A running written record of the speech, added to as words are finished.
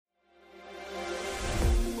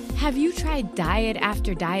Have you tried diet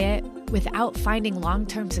after diet without finding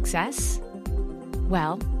long-term success?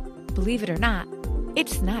 Well, believe it or not,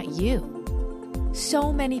 it's not you.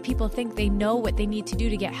 So many people think they know what they need to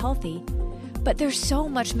do to get healthy, but there's so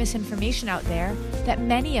much misinformation out there that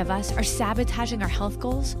many of us are sabotaging our health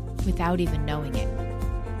goals without even knowing it.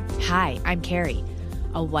 Hi, I'm Carrie,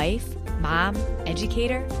 a wife, mom,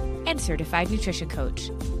 educator, and certified nutrition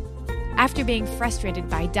coach. After being frustrated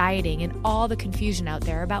by dieting and all the confusion out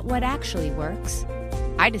there about what actually works,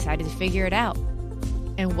 I decided to figure it out.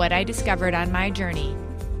 And what I discovered on my journey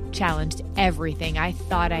challenged everything I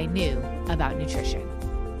thought I knew about nutrition.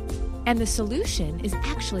 And the solution is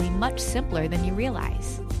actually much simpler than you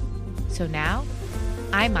realize. So now,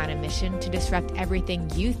 I'm on a mission to disrupt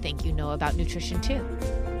everything you think you know about nutrition too.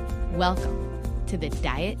 Welcome to the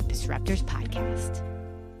Diet Disruptors Podcast.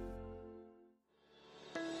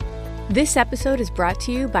 This episode is brought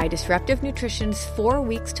to you by Disruptive Nutrition's 4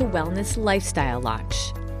 Weeks to Wellness Lifestyle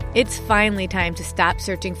launch. It's finally time to stop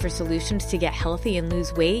searching for solutions to get healthy and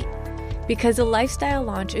lose weight, because a lifestyle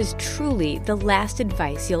launch is truly the last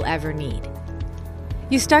advice you'll ever need.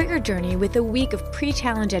 You start your journey with a week of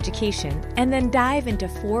pre-challenge education and then dive into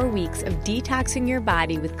 4 weeks of detoxing your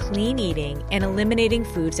body with clean eating and eliminating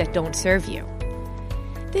foods that don't serve you.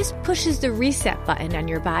 This pushes the reset button on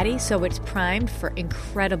your body so it's primed for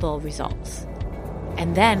incredible results.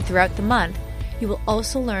 And then throughout the month, you will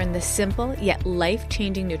also learn the simple yet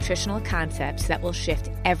life-changing nutritional concepts that will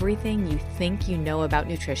shift everything you think you know about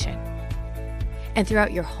nutrition. And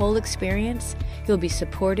throughout your whole experience, you'll be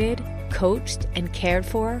supported, coached, and cared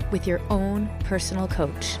for with your own personal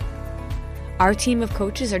coach. Our team of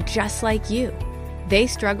coaches are just like you. They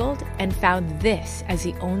struggled and found this as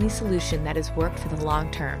the only solution that has worked for the long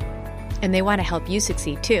term. And they want to help you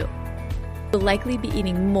succeed too. You'll likely be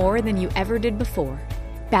eating more than you ever did before,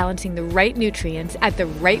 balancing the right nutrients at the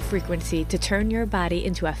right frequency to turn your body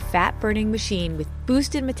into a fat-burning machine with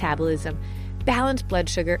boosted metabolism, balanced blood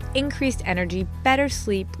sugar, increased energy, better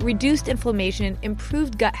sleep, reduced inflammation,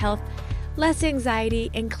 improved gut health, less anxiety,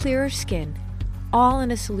 and clearer skin, all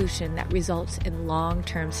in a solution that results in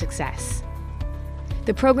long-term success.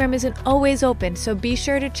 The program isn't always open, so be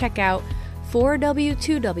sure to check out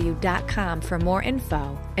 4w2w.com for more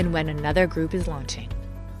info and when another group is launching.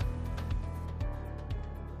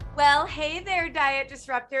 Well, hey there, Diet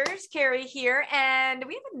Disruptors. Carrie here, and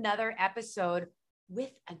we have another episode with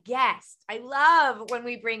a guest. I love when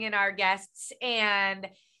we bring in our guests, and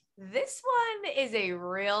this one is a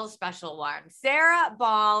real special one. Sarah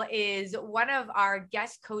Ball is one of our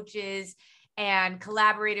guest coaches and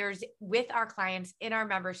collaborators with our clients in our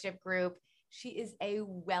membership group. She is a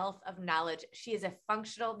wealth of knowledge. She is a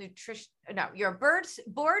you're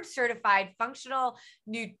board certified functional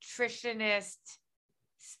nutritionist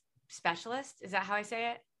specialist. Is that how I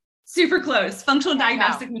say it? Super close. Functional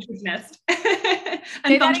diagnostic nutritionist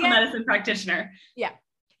and functional medicine practitioner. Yeah.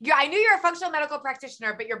 I knew you're a functional medical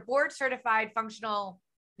practitioner, but you're board certified functional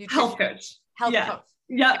health coach. Coach.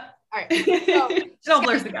 Yep. All right. So,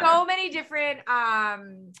 so many different,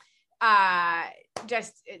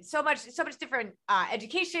 just so much different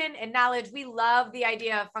education and knowledge. We love the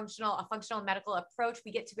idea of a functional medical approach.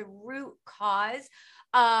 We get to the root cause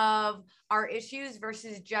of our issues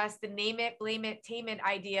versus just the name it, blame it, tame it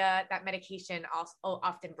idea that medication also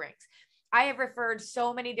often brings. I have referred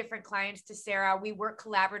so many different clients to Sarah. We work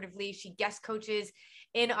collaboratively. She guest coaches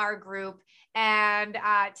in our group. And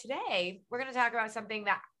today we're going to talk about something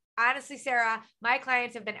that honestly, Sarah, my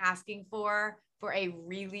clients have been asking for a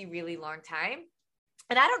really, really long time.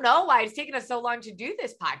 And I don't know why it's taken us so long to do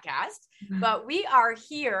this podcast, but we are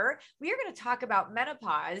here. We are going to talk about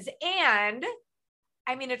menopause. And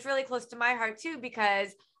I mean, it's really close to my heart too,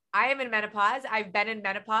 because I am in menopause. I've been in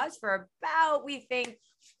menopause for about, we think,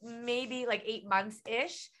 maybe like 8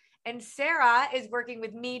 months-ish. And Sarah is working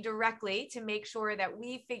with me directly to make sure that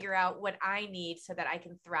we figure out what I need so that I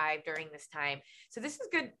can thrive during this time. So this is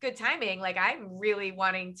good timing. Like, I'm really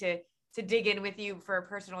wanting to dig in with you for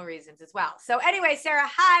personal reasons as well. So anyway, Sarah,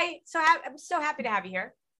 hi. I'm so happy to have you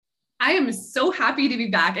here. I am so happy to be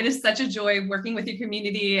back. It is such a joy working with your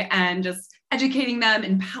community and just educating them,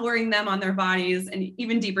 empowering them on their bodies, and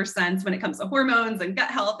even deeper sense when it comes to hormones and gut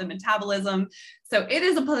health and metabolism. So it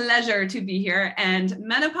is a pleasure to be here. And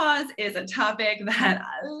menopause is a topic that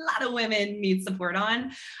a lot of women need support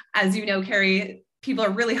on. As you know, Carrie, people are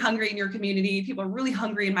really hungry in your community. People are really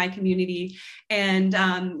hungry in my community. And,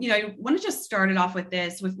 I want to just start it off with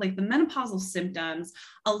this, with like the menopausal symptoms.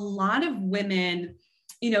 A lot of women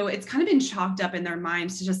it's kind of been chalked up in their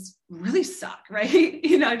minds to just really suck, right?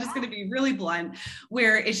 I'm just going to be really blunt,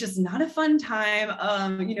 where it's just not a fun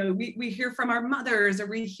time. We hear from our mothers, or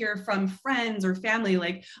we hear from friends or family,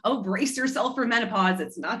 like, oh, brace yourself for menopause.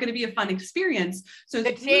 It's not going to be a fun experience. So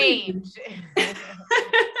the change.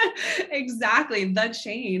 Exactly, the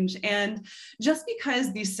change. And just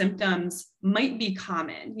because these symptoms might be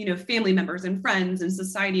common, family members and friends and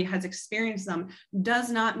society has experienced them, does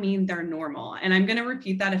not mean they're normal. And I'm going to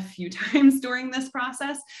repeat that a few times during this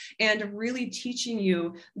process, and really teaching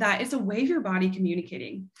you that it's a way of your body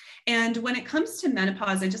communicating. And when it comes to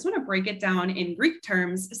menopause, I just want to break it down in Greek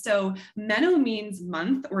terms. So meno means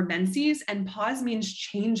month or menses, and pause means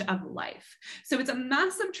change of life. So it's a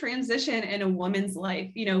massive transition in a woman's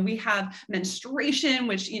life. We have menstruation,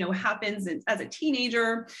 which, happens as a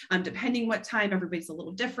teenager, depending what time, everybody's a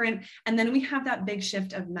little different. And then we have that big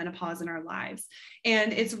shift of menopause in our lives.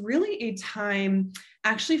 And it's really a time,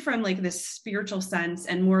 actually, from like this spiritual sense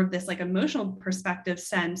and more of this like emotional perspective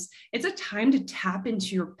sense, it's a time to tap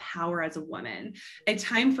into your power as a woman, a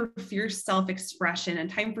time for fierce self-expression, a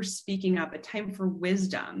time for speaking up, a time for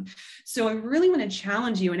wisdom. So I really want to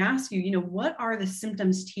challenge you and ask you, what are the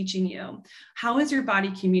symptoms teaching you? How is your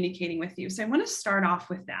body communicating with you? So I want to start off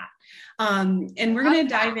with that. And we're going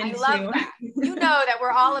to dive into. I love that. That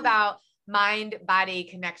we're all about mind-body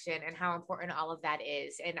connection and how important all of that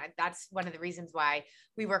is. And that's one of the reasons why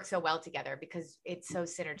we work so well together, because it's so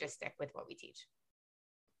synergistic with what we teach.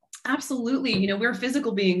 Absolutely. We're a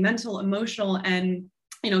physical being, mental, emotional, and,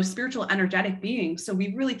 spiritual, energetic beings. So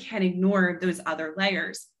we really can't ignore those other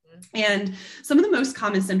layers. And some of the most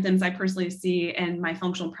common symptoms I personally see in my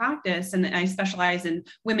functional practice, and I specialize in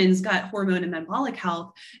women's gut, hormone, and metabolic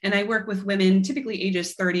health. And I work with women typically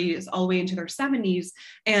ages 30s all the way into their 70s.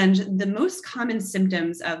 And the most common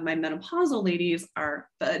symptoms of my menopausal ladies are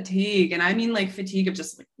fatigue. And I mean like fatigue of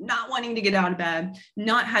just like not wanting to get out of bed,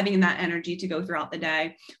 not having that energy to go throughout the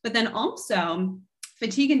day, but then also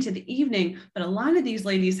fatigue into the evening. But a lot of these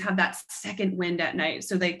ladies have that second wind at night.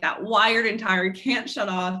 So that wired and tired, can't shut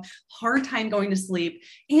off, hard time going to sleep.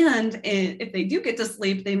 And if they do get to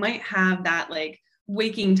sleep, they might have that like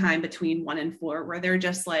waking time between 1 and 4, where they're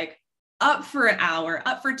just like up for an hour,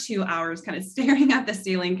 up for 2 hours, kind of staring at the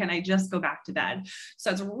ceiling. Can I just go back to bed?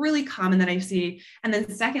 So it's really common that I see. And then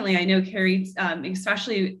secondly, I know, Carrie,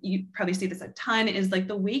 especially you probably see this a ton, is like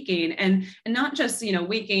the weight gain, and not just,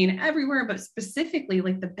 weight gain everywhere, but specifically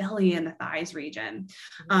like the belly and the thighs region.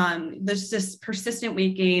 There's this persistent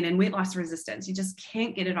weight gain and weight loss resistance. You just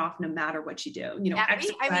can't get it off no matter what you do,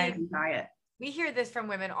 exercise and diet. We hear this from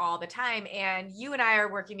women all the time, and you and I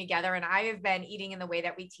are working together, and I have been eating in the way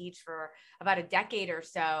that we teach for about a decade or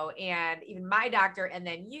so. And even my doctor, and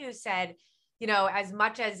then you said, as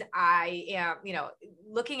much as I am,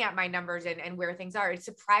 looking at my numbers and where things are, it's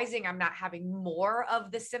surprising I'm not having more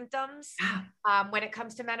of the symptoms when it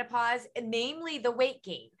comes to menopause, and namely the weight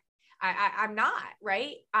gain. I'm not,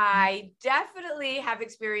 right? I definitely have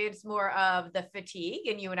experienced more of the fatigue,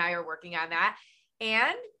 and you and I are working on that.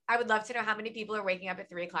 And I would love to know how many people are waking up at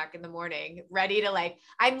 3 o'clock in the morning, ready to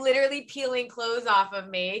I'm literally peeling clothes off of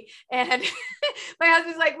me. And my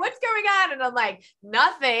husband's like, what's going on? And I'm like,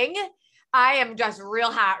 nothing. I am just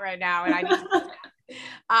real hot right now. And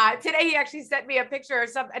today he actually sent me a picture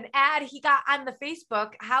of an ad he got on the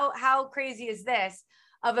Facebook. How crazy is this,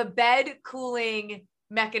 of a bed cooling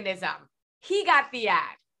mechanism? He got the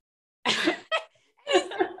ad.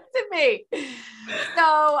 To me.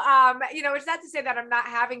 So, it's not to say that I'm not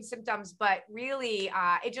having symptoms, but really,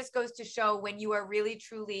 it just goes to show when you are really,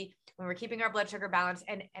 truly, when we're keeping our blood sugar balanced.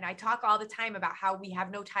 And I talk all the time about how we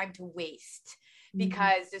have no time to waste,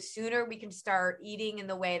 because the sooner we can start eating in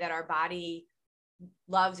the way that our body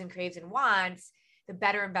loves and craves and wants, the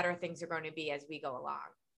better and better things are going to be as we go along.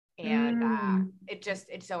 And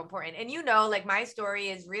it's so important. And my story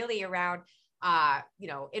is really around,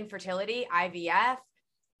 infertility, IVF,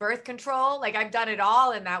 birth control. I've done it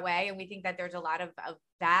all in that way. And we think that there's a lot of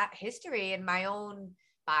that history in my own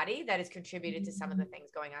body that has contributed to some of the things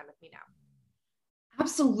going on with me now.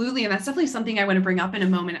 Absolutely. And that's definitely something I want to bring up in a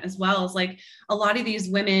moment as well, is a lot of these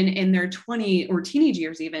women in their 20 or teenage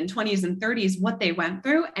years, even 20s and 30s, what they went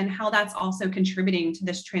through and how that's also contributing to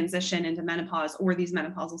this transition into menopause or these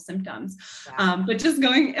menopausal symptoms. Yeah. But just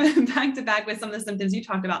going back to back with some of the symptoms you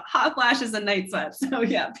talked about, hot flashes and night sweats. So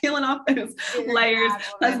yeah, peeling off those layers,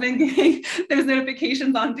 husband getting those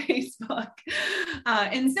notifications on Facebook.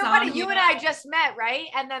 And so funny, you and I just met, right?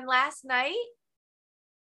 And then last night,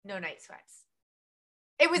 no night sweats.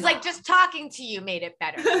 It was just talking to you made it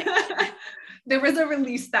better. There was a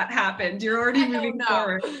release that happened. You're already moving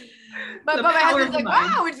forward. But my husband's like,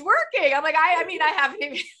 wow, it's working. I'm like, I mean, I haven't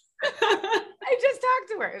even, I just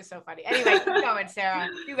talked to her. It was so funny. Anyway, keep going, Sarah.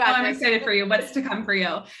 You got I'm excited for you. What's to come for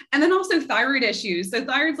you? And then also thyroid issues. So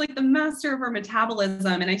thyroid's like the master of our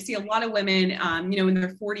metabolism. And I see a lot of women, in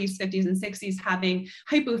their 40s, 50s, and 60s having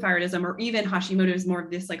hypothyroidism, or even Hashimoto's, more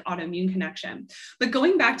of this like autoimmune connection. But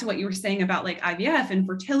going back to what you were saying about like IVF and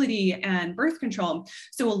fertility and birth control.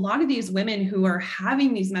 So a lot of these women who are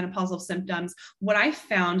having these menopausal symptoms, what I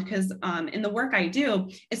found, because in the work I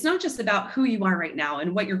do, it's not just about who you are right now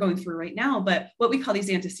and what you're going through right now, but what we call these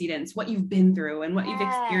antecedents, what you've been through and what you've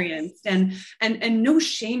experienced, and no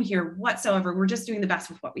shame here whatsoever. We're just doing the best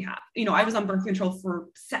with what we have. I was on birth control for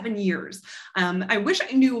 7 years. I wish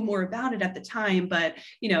I knew more about it at the time, but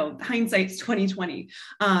hindsight's 2020.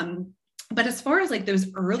 But as far as like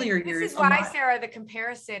those earlier years, this is why, Sarah, the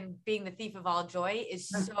comparison being the thief of all joy is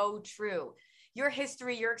so true. Your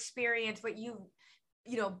history, your experience, what you've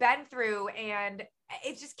been through, and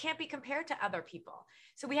it just can't be compared to other people.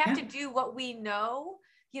 So we have to do what we know,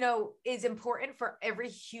 is important for every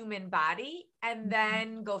human body, and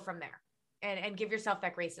then go from there and give yourself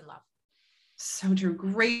that grace and love. So true.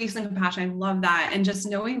 Grace and compassion. I love that. And just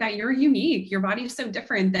knowing that you're unique, your body is so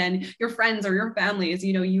different than your friends or your families.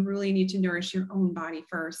 You really need to nourish your own body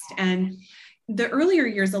first. And the earlier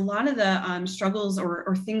years, a lot of the struggles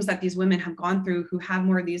or things that these women have gone through who have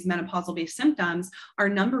more of these menopausal based symptoms are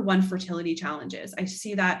number one, fertility challenges. I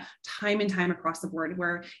see that time and time across the board,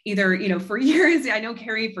 where either, for years, I know,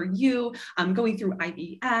 Carrie, for you, going through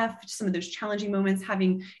IVF, some of those challenging moments,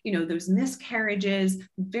 having, those miscarriages,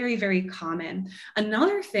 very, very common.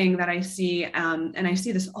 Another thing that I see, and I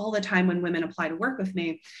see this all the time when women apply to work with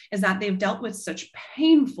me, is that they've dealt with such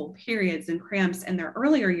painful periods and cramps in their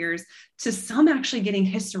earlier years, to some actually getting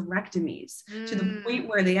hysterectomies to the point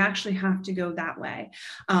where they actually have to go that way.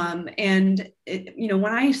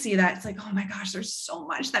 When I see that, it's like, oh my gosh, there's so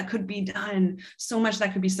much that could be done, so much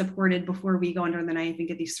that could be supported before we go under the knife and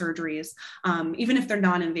get these surgeries. Even if they're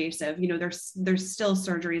non-invasive, there's still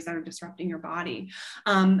surgeries that are disrupting your body.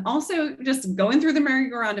 Also, just going through the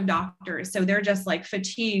merry-go-round of doctors. So they're just like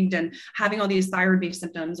fatigued and having all these thyroid-based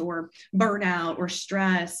symptoms, or burnout, or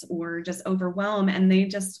stress, or just overwhelm, and they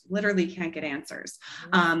just literally can't get answers.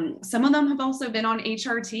 Some of them have also been on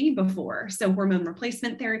HRT before, so hormone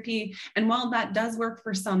replacement therapy. And while that does work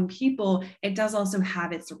for some people, it does also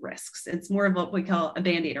have its risks. It's more of what we call a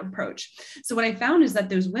Band-Aid approach. So what I found is that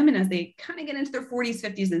those women, as they kind of get into their 40s,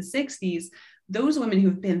 50s, and 60s, those women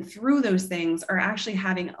who've been through those things are actually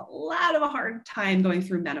having a lot of a hard time going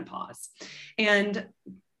through menopause. And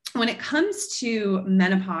when it comes to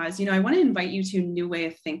menopause, I want to invite you to a new way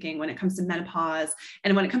of thinking when it comes to menopause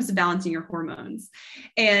and when it comes to balancing your hormones.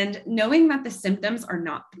 And knowing that the symptoms are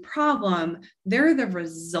not the problem, they're the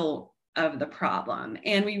result of the problem.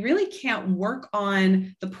 And we really can't work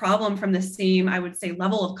on the problem from the same, I would say,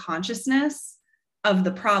 level of consciousness of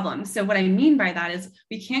the problem. So what I mean by that is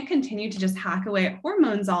we can't continue to just hack away at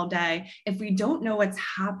hormones all day if we don't know what's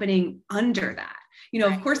happening under that.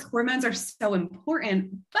 Of course, hormones are so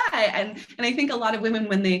important, but, and I think a lot of women,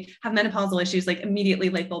 when they have menopausal issues, like immediately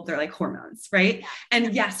light bulb, they're like hormones, right?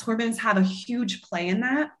 And yes, hormones have a huge play in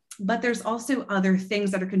that, but there's also other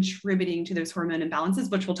things that are contributing to those hormone imbalances,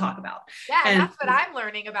 which we'll talk about. Yeah. And that's what I'm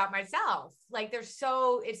learning about myself. Like it's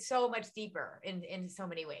so much deeper in so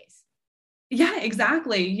many ways. Yeah,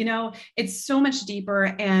 exactly. It's so much deeper,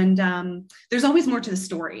 and there's always more to the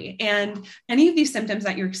story. And any of these symptoms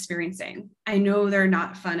that you're experiencing, I know they're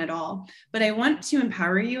not fun at all, but I want to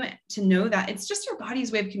empower you to know that it's just your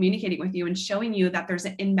body's way of communicating with you and showing you that there's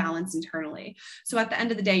an imbalance internally. So at the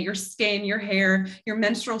end of the day, your skin, your hair, your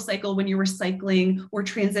menstrual cycle, when you were cycling or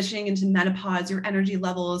transitioning into menopause, your energy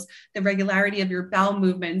levels, the regularity of your bowel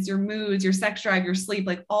movements, your moods, your sex drive, your sleep,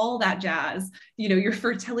 like all that jazz, your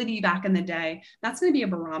fertility back in the day, that's going to be a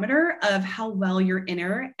barometer of how well your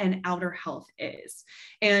inner and outer health is.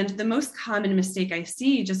 And the most common mistake I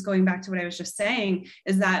see, just going back to what I was just saying,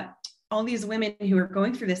 is that all these women who are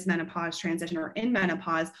going through this menopause transition or in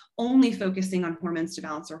menopause only focusing on hormones to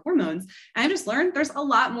balance their hormones. And I just learned there's a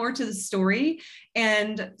lot more to the story.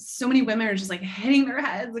 And so many women are just like hitting their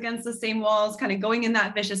heads against the same walls, kind of going in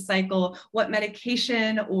that vicious cycle. What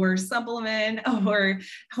medication or supplement or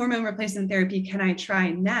hormone replacement therapy can I try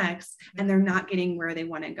next? And they're not getting where they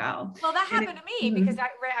want to go. Well, that happened to me because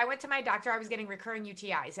I went to my doctor. I was getting recurring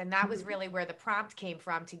UTIs, and that was really where the prompt came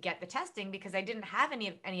from to get the testing, because I didn't have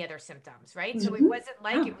any other symptoms, right? So it wasn't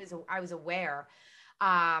like I was aware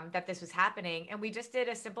that this was happening. And we just did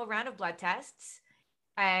a simple round of blood tests,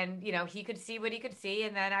 and he could see what he could see,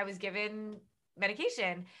 and then I was given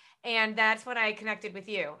medication. And that's when I connected with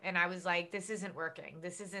you. And I was like, this isn't working.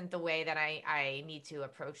 This isn't the way that I need to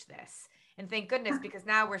approach this. And thank goodness, because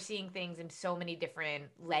now we're seeing things in so many different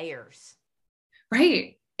layers.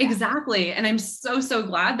 Right. Exactly. And I'm so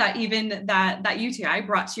glad that even that UTI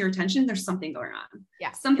brought to your attention, there's something going on.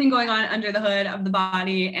 Yeah. Something going on under the hood of the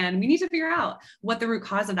body. And we need to figure out what the root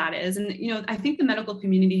cause of that is. And, I think the medical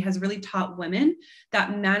community has really taught women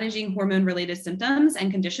that managing hormone related symptoms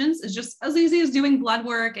and conditions is just as easy as doing blood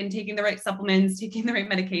work and taking the right supplements, taking the right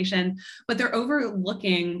medication, but they're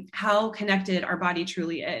overlooking how connected our body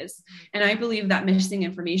truly is. And I believe that missing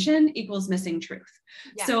information equals missing truth.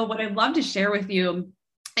 Yeah. So what I'd love to share with you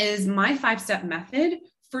is my 5-step method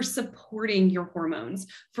for supporting your hormones,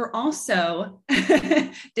 for also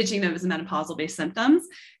ditching those menopausal based symptoms.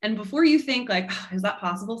 And before you think like, oh, is that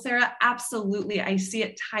possible, Sarah? Absolutely. I see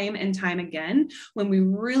it time and time again when we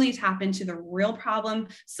really tap into the real problem,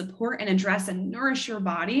 support and address and nourish your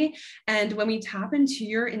body. And when we tap into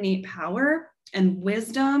your innate power and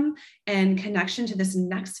wisdom and connection to this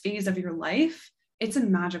next phase of your life, it's a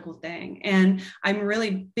magical thing. And I'm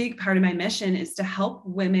really big part of my mission is to help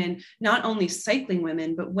women, not only cycling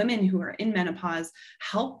women, but women who are in menopause,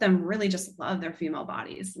 help them really just love their female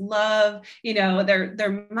bodies, love,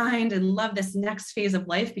 their mind, and love this next phase of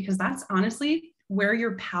life, because that's honestly where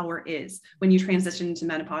your power is when you transition into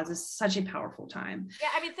menopause. Is such a powerful time. Yeah.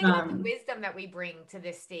 I mean, think about the wisdom that we bring to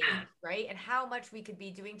this stage, right? And how much we could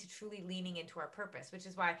be doing to truly leaning into our purpose, which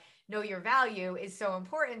is why know your value is so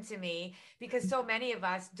important to me, because so many of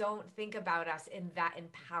us don't think about us in that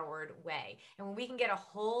empowered way. And when we can get a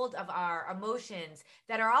hold of our emotions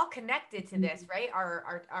that are all connected to this, right?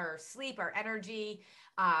 Our sleep, our energy,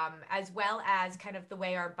 as well as kind of the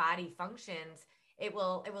way our body functions, it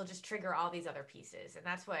will just trigger all these other pieces. And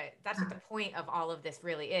that's what the point of all of this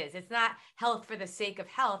really is. It's not health for the sake of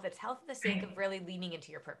health. It's health for the sake of really leaning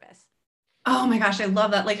into your purpose. Oh my gosh, I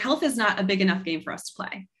love that. Like, health is not a big enough game for us to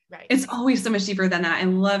play. Right. It's always so much deeper than that. I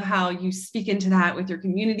love how you speak into that with your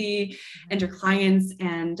community and your clients.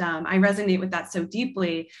 And I resonate with that so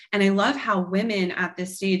deeply. And I love how women at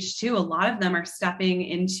this stage too, a lot of them are stepping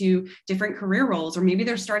into different career roles, or maybe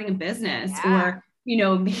they're starting a business, or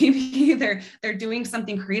maybe they're doing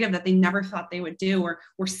something creative that they never thought they would do,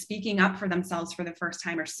 or speaking up for themselves for the first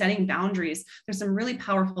time, or setting boundaries. There's some really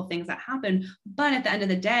powerful things that happen. But at the end of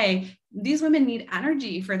the day, these women need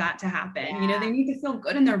energy for that to happen. Yeah. They need to feel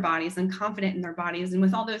good in their bodies and confident in their bodies. And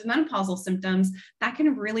with all those menopausal symptoms, that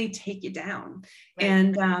can really take you down. Right.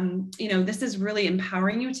 And, this is really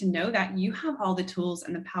empowering you to know that you have all the tools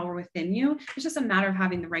and the power within you. It's just a matter of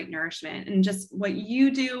having the right nourishment, and just what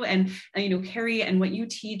you do and Carrie, and what you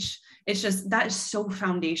teach. It's just, that is so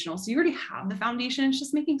foundational. So you already have the foundation. It's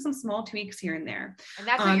just making some small tweaks here and there. And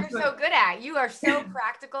that's what you're so good at. You are so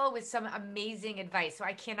practical with some amazing advice. So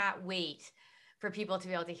I cannot wait for people to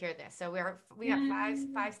be able to hear this. So we have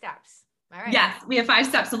five steps. All right. Yes, we have 5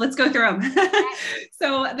 steps. So let's go through them.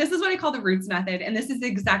 So this is what I call the Roots method. And this is the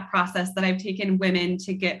exact process that I've taken women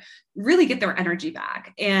to really get their energy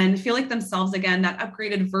back and feel like themselves again, that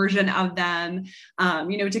upgraded version of them,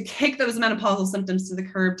 to kick those menopausal symptoms to the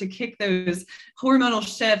curb, to kick those hormonal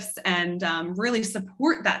shifts, and really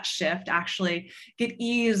support that shift, actually get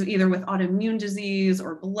ease either with autoimmune disease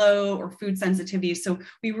or bloat or food sensitivity. So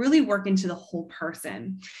we really work into the whole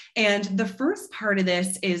person. And the first part of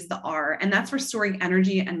this is the R, and that's restoring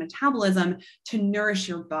energy and metabolism to nourish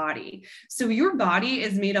your body. So your body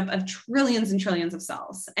is made up of trillions and trillions of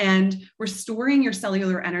cells, and restoring your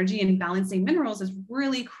cellular energy and balancing minerals is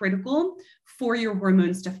really critical for your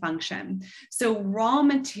hormones to function. So raw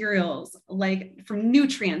materials, like from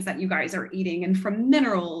nutrients that you guys are eating, and from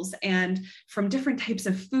minerals, and from different types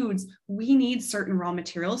of foods, we need certain raw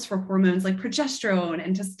materials for hormones like progesterone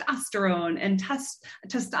and testosterone and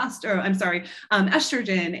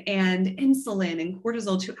estrogen and insulin and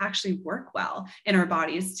cortisol to actually work well in our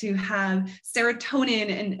bodies, to have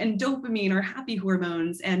serotonin and dopamine, or happy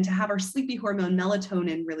hormones, and to have our sleepy hormone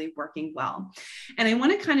melatonin really working well. And I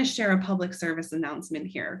want to kind of share a public service announcement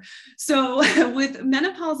here. So with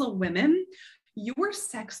menopausal women, your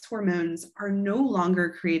sex hormones are no longer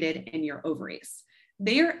created in your ovaries.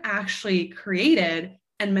 They are actually created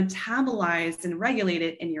and metabolized and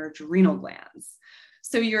regulated in your adrenal glands.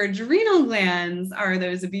 So your adrenal glands are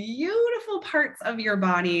those beautiful parts of your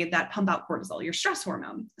body that pump out cortisol, your stress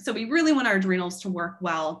hormone. So we really want our adrenals to work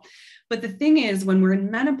well. But the thing is, when we're in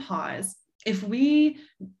menopause,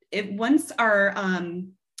 once our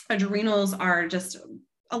adrenals are just,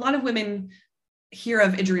 a lot of women hear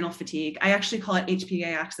of adrenal fatigue. I actually call it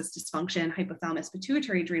HPA axis dysfunction, hypothalamus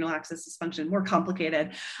pituitary adrenal axis dysfunction, more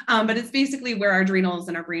complicated. But it's basically where our adrenals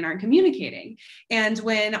and our brain aren't communicating. And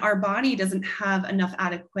when our body doesn't have enough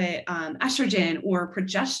adequate estrogen or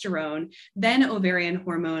progesterone, then ovarian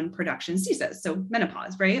hormone production ceases. So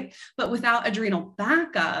menopause, right? But without adrenal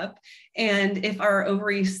backup, and if our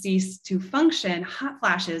ovaries cease to function, hot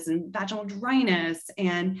flashes and vaginal dryness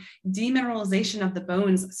and demineralization of the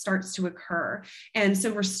bones starts to occur. And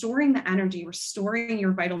so restoring the energy, restoring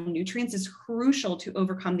your vital nutrients is crucial to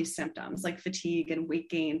overcome these symptoms like fatigue and weight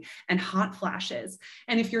gain and hot flashes.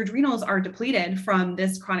 And if your adrenals are depleted from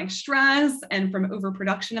this chronic stress and from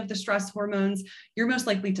overproduction of the stress hormones, you're most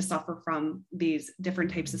likely to suffer from these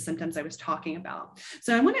different types of symptoms I was talking about.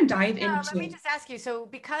 So I want to dive into. Let me just ask you. So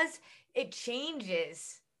because it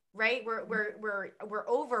changes, right? We're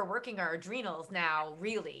overworking our adrenals now,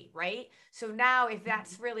 really, right? So now if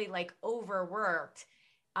that's really like overworked,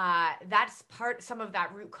 that's some of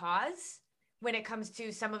that root cause when it comes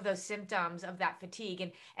to some of those symptoms of that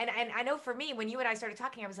fatigue. And I know for me, when you and I started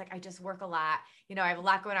talking, I was like, I just work a lot, I have a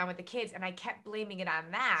lot going on with the kids, and I kept blaming it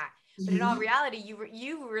on that. But in all reality,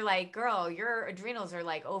 you were like, girl, your adrenals are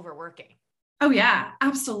like overworking. Oh yeah,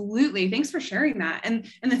 absolutely. Thanks for sharing that. And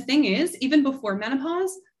the thing is, even before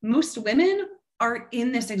menopause, most women are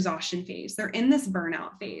in this exhaustion phase. They're in this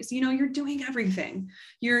burnout phase. You're doing everything.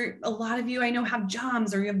 A lot of you I know have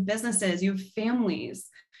jobs, or you have businesses, you have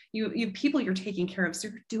families. You have people you're taking care of. So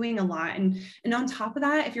you're doing a lot. And on top of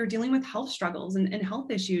that, if you're dealing with health struggles and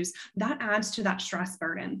health issues, that adds to that stress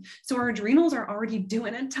burden. So our adrenals are already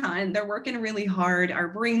doing a ton. They're working really hard. Our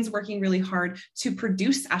brain's working really hard to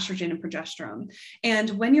produce estrogen and progesterone. And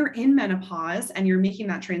when you're in menopause and you're making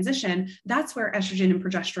that transition, that's where estrogen and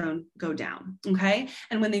progesterone go down. Okay.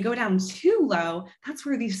 And when they go down too low, that's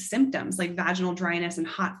where these symptoms like vaginal dryness and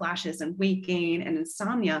hot flashes and weight gain and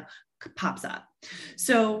insomnia pops up.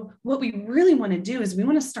 So what we really want to do is we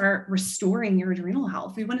want to start restoring your adrenal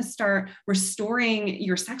health. We want to start restoring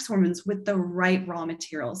your sex hormones with the right raw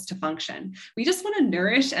materials to function. We just want to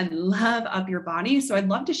nourish and love up your body. So I'd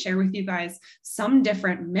love to share with you guys some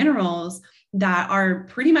different minerals that are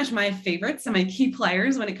pretty much my favorites and my key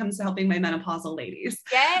players when it comes to helping my menopausal ladies.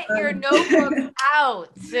 Get your notebook out.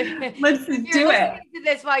 Let's do it. To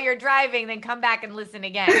this while you're driving, then come back and listen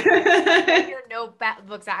again. Get your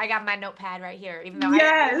notebooks out. I got my notepad right here, even though I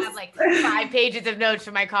have like 5 pages of notes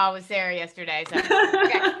from my call with Sarah yesterday. So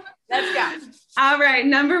okay. Let's go. All right.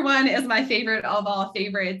 Number 1 is my favorite of all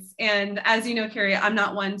favorites. And as you know, Carrie, I'm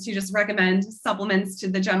not one to just recommend supplements to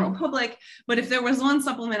the general public, but if there was one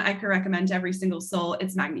supplement I could recommend to every single soul,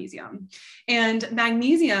 it's magnesium. And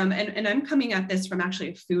magnesium, and I'm coming at this from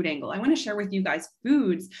actually a food angle. I want to share with you guys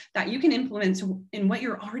foods that you can implement in what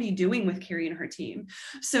you're already doing with Carrie and her team.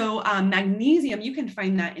 So magnesium, you can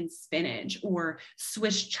find that in spinach or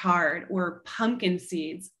Swiss chard or pumpkin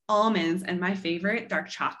seeds, almonds, and my favorite, dark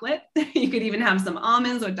chocolate. You could even have some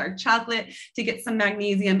almonds with dark chocolate to get some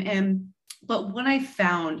magnesium in. But what I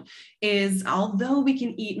found is, although we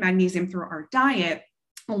can eat magnesium through our diet,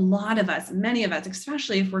 a lot of us, many of us,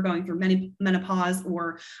 especially if we're going through menopause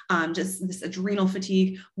or just this adrenal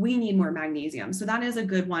fatigue, we need more magnesium. So that is a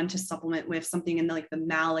good one to supplement with something in the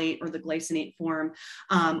malate or the glycinate form.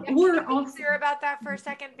 Can you be clear about that for a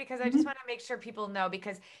second? Because I just want to make sure people know,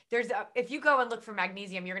 because if you go and look for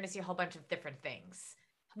magnesium, you're going to see a whole bunch of different things.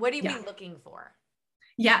 What are you be looking for?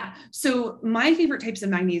 Yeah. So my favorite types of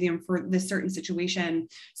magnesium for this certain situation.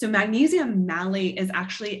 So magnesium malate is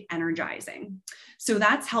actually energizing. So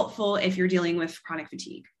that's helpful if you're dealing with chronic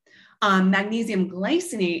fatigue. Magnesium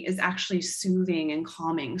glycinate is actually soothing and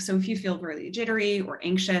calming. So if you feel really jittery or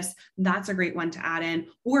anxious, that's a great one to add in,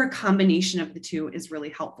 or a combination of the two is really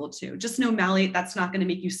helpful too. Just know malate, that's not going to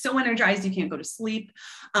make you so energized you can't go to sleep.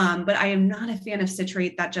 But I am not a fan of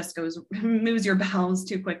citrate. That just moves your bowels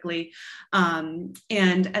too quickly.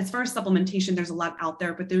 And as far as supplementation, there's a lot out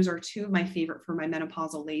there, but those are 2 of my favorite for my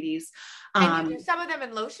menopausal ladies. And you do some of them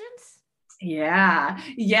in lotions? Yeah.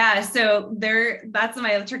 So that's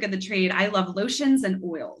my trick of the trade. I love lotions and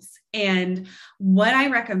oils. And what I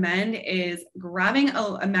recommend is grabbing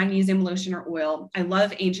a magnesium lotion or oil. I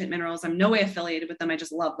love Ancient Minerals. I'm no way affiliated with them. I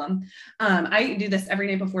just love them. I do this every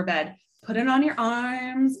night before bed. Put it on your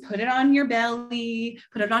arms, put it on your belly,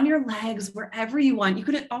 put it on your legs, wherever you want. You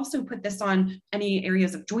could also put this on any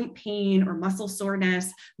areas of joint pain or muscle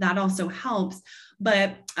soreness. That also helps.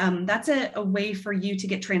 But that's a way for you to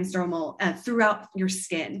get transdermal throughout your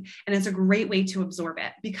skin. And it's a great way to absorb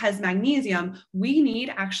it, because magnesium, we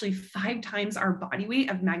need actually 5 times our body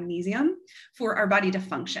weight of magnesium for our body to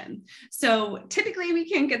function. So typically we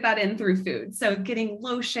can't get that in through food. So getting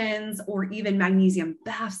lotions or even magnesium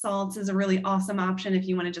bath salts is a really awesome option if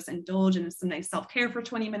you want to just indulge in some nice self-care for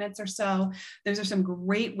 20 minutes or so. Those are some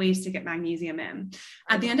great ways to get magnesium in.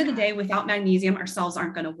 At the end of the day, without magnesium, our cells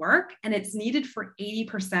aren't going to work, and it's needed for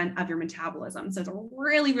 80% of your metabolism. So it's a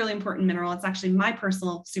really, really important mineral. It's actually my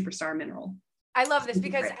personal superstar mineral. I love this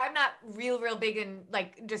because I'm not real big in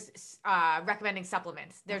like just recommending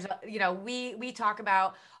supplements. There's, we talk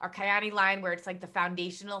about our Kyani line where it's like the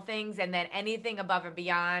foundational things, and then anything above and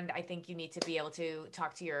beyond, I think you need to be able to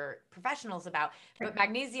talk to your professionals about. But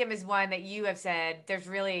magnesium is one that you have said there's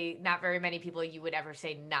really not very many people you would ever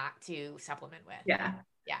say not to supplement with.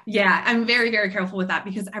 Yeah. I'm very, very careful with that,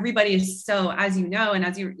 because everybody is so, as you know, and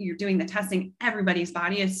as you're doing the testing, everybody's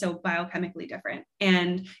body is so biochemically different.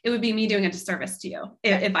 And it would be me doing a disservice to you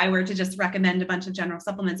if I were to just recommend a bunch of general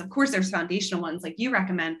supplements. Of course, there's foundational ones like you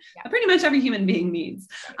recommend, that pretty much every human being needs.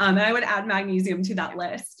 And I would add magnesium to that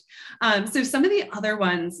list. So some of the other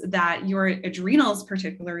ones that your adrenals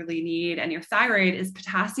particularly need and your thyroid is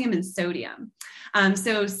potassium and sodium.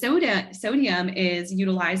 So sodium is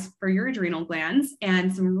utilized for your adrenal glands,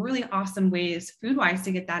 and some really awesome ways food-wise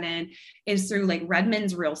to get that in is through like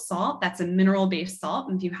Redmond's Real Salt. That's a mineral-based salt.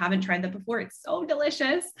 And if you haven't tried that before, it's so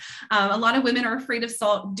delicious. A lot of women are afraid of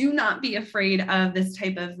salt. Do not be afraid of this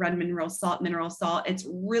type of Redmond Real Salt, mineral salt.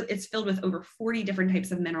 It's filled with over 40 different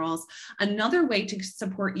types of minerals. Another way to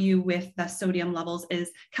support you with the sodium levels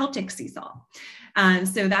is Celtic sea salt.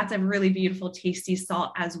 So that's a really beautiful, tasty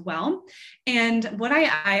salt as well. And what I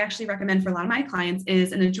actually recommend for a lot of my clients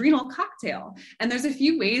is an adrenal cocktail. And there's a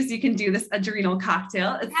few ways you can do this adrenal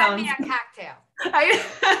cocktail. It sounds a cocktail.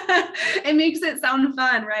 It makes it sound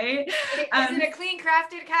fun, right? Is it a clean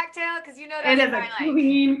crafted cocktail? Because that's it is a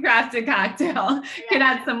clean crafted cocktail. You can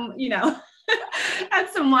add some, add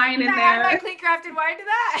some wine in there. Add my clean crafted wine to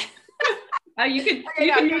that. You can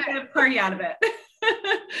make a party out of it.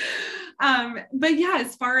 But yeah,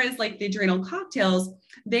 as far as like the adrenal cocktails,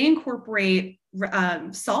 they incorporate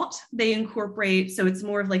salt. They incorporate, so it's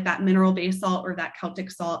more of like that mineral-based salt or that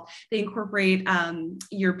Celtic salt. They incorporate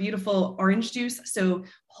your beautiful orange juice. So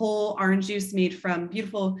whole orange juice made from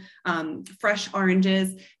beautiful fresh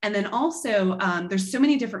oranges. And then also there's so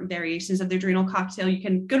many different variations of the adrenal cocktail. You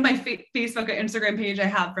can go to my Facebook or Instagram page. I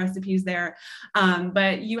have recipes there.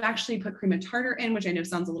 But you actually put cream of tartar in, which I know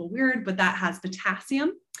sounds a little weird, but that has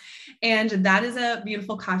potassium. And that is a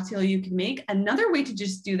beautiful cocktail you can make. Another way to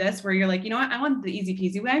just do this where you're like, you know what, I want the easy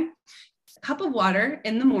peasy way. A cup of water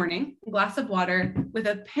in the morning, a glass of water with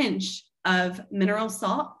a pinch of mineral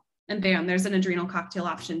salt, and bam, there's an adrenal cocktail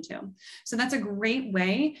option too. So that's a great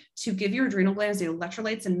way to give your adrenal glands the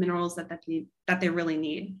electrolytes and minerals that they really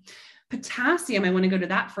need. Potassium, I want to go to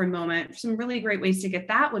that for a moment. Some really great ways to get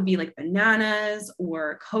that would be like bananas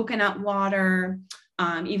or coconut water,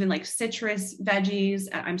 even like citrus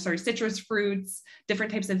fruits,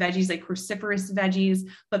 different types of veggies like cruciferous veggies.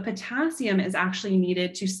 But potassium is actually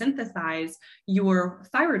needed to synthesize your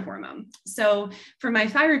thyroid hormone. So for my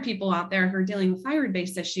thyroid people out there who are dealing with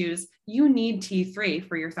thyroid-based issues, you need T3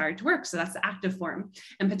 for your thyroid to work. So that's the active form.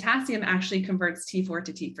 And potassium actually converts T4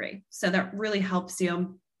 to T3. So that really helps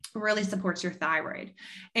you, really supports your thyroid.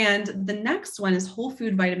 And the next one is whole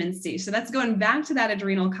food vitamin C. So that's going back to that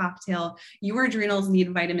adrenal cocktail. Your adrenals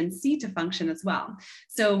need vitamin C to function as well.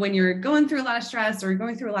 So when you're going through a lot of stress or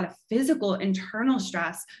going through a lot of physical internal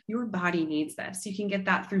stress, your body needs this. You can get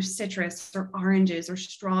that through citrus or oranges or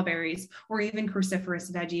strawberries, or even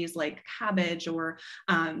cruciferous veggies like cabbage or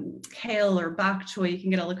kale or bok choy. You can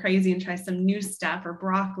get a little crazy and try some new stuff, or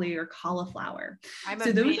broccoli or cauliflower. I'm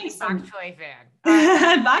a big bok choy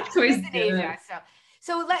fan. Bok choy is in Asia.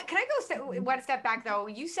 So can I go one step back though?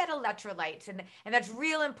 You said electrolytes, and that's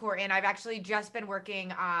real important. I've actually just been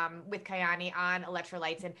working with Kyani on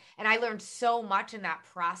electrolytes, and I learned so much in that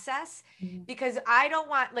process, because I don't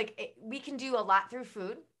want, we can do a lot through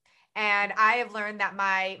food. And I have learned that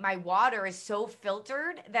my water is so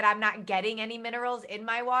filtered that I'm not getting any minerals in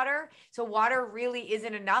my water. So water really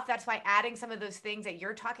isn't enough. That's why adding some of those things that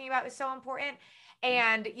you're talking about is so important.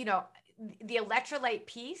 And, the electrolyte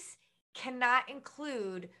piece cannot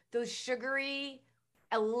include those sugary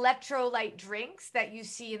electrolyte drinks that you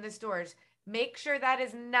see in the stores. make sure that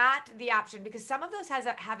is not the option, because some of those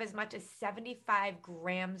have as much as 75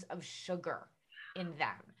 grams of sugar in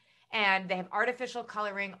them. And they have artificial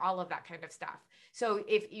coloring, all of that kind of stuff. So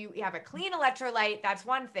if you have a clean electrolyte, that's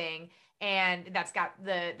one thing. And that's got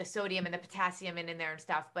the sodium and the potassium in there and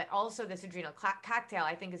stuff. But also this adrenal cocktail,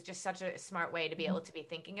 I think, is just such a smart way to be able to be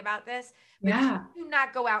thinking about this. But Yeah. do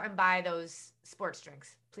not go out and buy those sports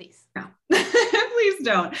drinks, please. No. Please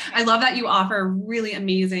don't. I love that you offer a really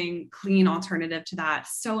amazing, clean alternative to that.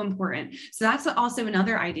 So important. So that's also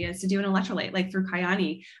another idea, is to do an electrolyte, like through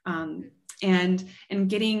Kyani. And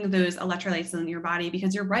getting those electrolytes in your body,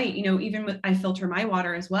 because you're right. Even with, I filter my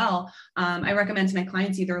water as well. I recommend to my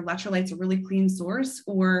clients either electrolytes, a really clean source,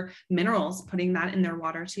 or minerals, putting that in their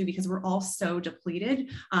water too, because we're all so depleted.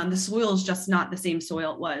 The soil is just not the same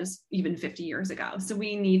soil it was even 50 years ago. So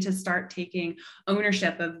we need to start taking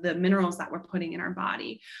ownership of the minerals that we're putting in our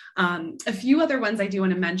body. A few other ones I do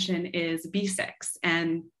want to mention is B6,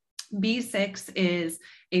 and B6 is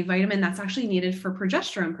a vitamin that's actually needed for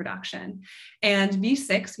progesterone production. And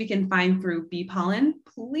B6 we can find through bee pollen.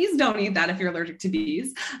 Please don't eat that if you're allergic to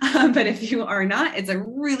bees. But if you are not, it's a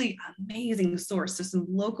really amazing source. So some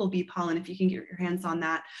local bee pollen, if you can get your hands on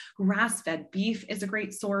that. Grass-fed beef is a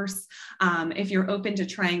great source. If you're open to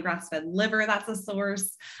trying grass-fed liver, that's a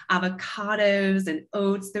source. Avocados and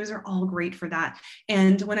oats, those are all great for that.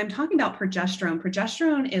 And when I'm talking about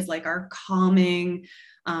progesterone is like our calming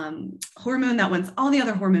hormone that wants all the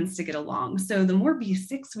other hormones to get along. So the more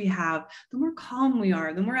B6 we have, the more calm we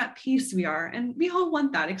are, the more at peace we are. And we all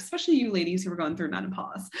want that, especially you ladies who are going through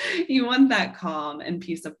menopause. You want that calm and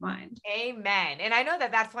peace of mind. Amen. And I know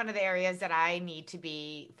that that's one of the areas that I need to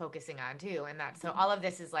be focusing on too. And so all of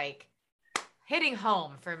this is like hitting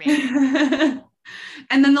home for me.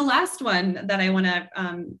 And then the last one that I want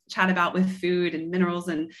to chat about with food and minerals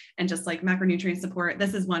and just like macronutrient support,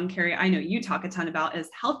 this is one, Carrie, I know you talk a ton about, is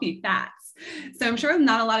healthy fats. So I'm sure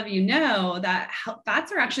not a lot of you know that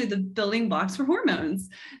fats are actually the building blocks for hormones.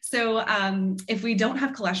 So if we don't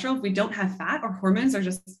have cholesterol, if we don't have fat, our hormones are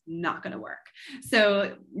just not going to work.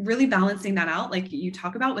 So really balancing that out, like you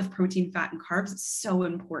talk about with protein, fat, and carbs, is so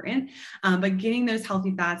important. But getting those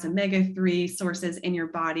healthy fats, omega-3 sources in your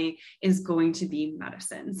body is going to be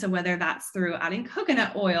medicine. So whether that's through adding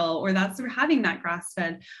coconut oil, or that's through having that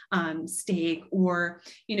grass-fed steak, or,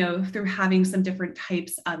 through having some different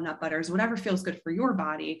types of nut butters, whatever feels good for your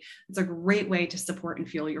body, it's a great way to support and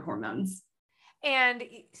fuel your hormones. And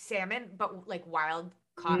salmon, but like wild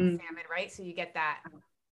caught salmon, right? So you get that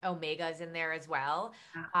omegas in there as well.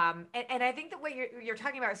 And I think that what you're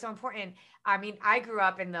talking about is so important. I mean, I grew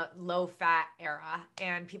up in the low fat era,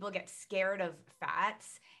 and people get scared of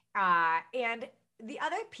fats. And the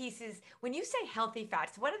other piece is, when you say healthy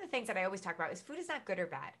fats, one of the things that I always talk about is food is not good or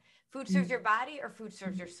bad. Food serves your body, or food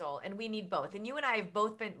serves your soul. And we need both. And you and I have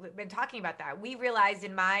both been talking about that. We realized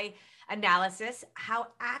in my analysis how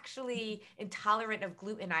actually intolerant of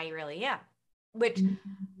gluten I really am, which,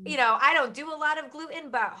 I don't do a lot of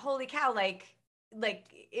gluten, but holy cow,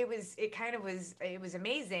 it was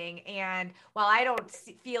amazing. And while I don't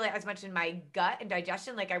feel it as much in my gut and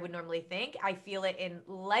digestion like I would normally think, I feel it in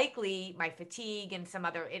likely my fatigue and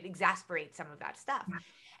it exasperates some of that stuff.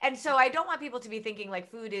 And so I don't want people to be thinking like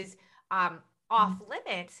food is off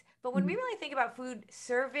limits, but when we really think about food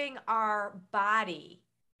serving our body,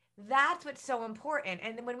 that's what's so important.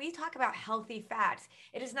 And when we talk about healthy fats,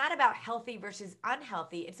 it is not about healthy versus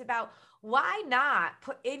unhealthy. It's about, why not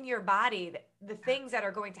put in your body the things that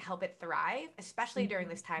are going to help it thrive, especially during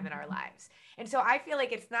this time in our lives. And so I feel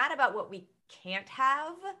like it's not about what we can't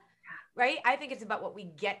have, right? I think it's about what we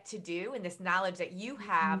get to do, and this knowledge that you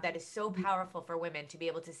have that is so powerful for women to be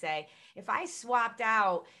able to say, if I swapped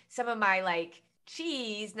out some of my like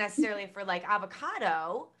cheese necessarily for like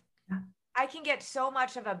avocado, I can get so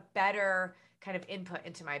much of a better kind of input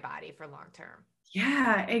into my body for long term.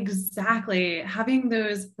 Yeah, exactly. Having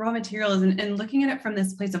those raw materials and looking at it from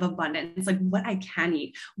this place of abundance, like what I can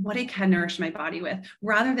eat, what I can nourish my body with,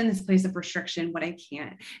 rather than this place of restriction, what I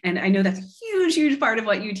can't. And I know that's a huge, huge part of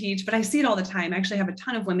what you teach, but I see it all the time. I actually have a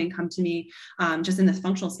ton of women come to me just in this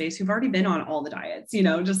functional space who've already been on all the diets,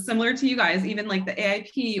 just similar to you guys, even like the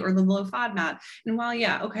AIP or the low FODMAP. And while,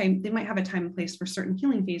 they might have a time and place for certain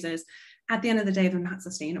healing phases, at the end of the day, they're not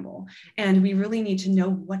sustainable. And we really need to know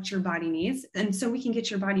what your body needs. And so we can get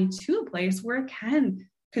your body to a place where it can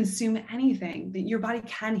consume anything, that your body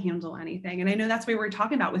can handle anything. And I know that's what we're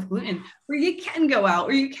talking about with gluten, where you can go out,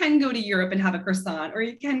 or you can go to Europe and have a croissant, or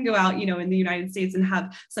you can go out, in the United States and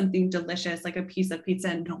have something delicious, like a piece of pizza,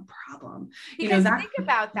 and no problem. Because think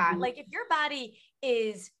about that. Like if your body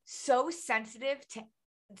is so sensitive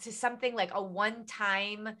to something like a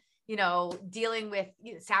one-time dealing with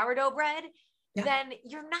sourdough bread, Yeah. then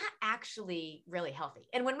you're not actually really healthy.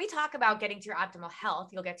 And when we talk about getting to your optimal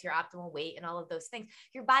health, you'll get to your optimal weight and all of those things.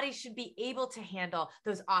 Your body should be able to handle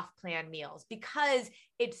those off-plan meals because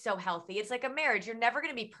it's so healthy. It's like a marriage. You're never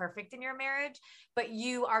going to be perfect in your marriage, but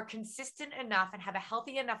you are consistent enough and have a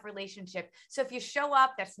healthy enough relationship. So if you show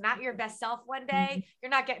up, that's not your best self one day,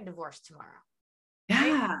 you're not getting divorced tomorrow.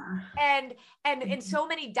 Yeah. Right? And in so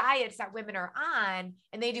many diets that women are on,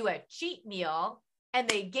 and they do a cheat meal and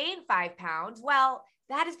they gain 5 pounds, well,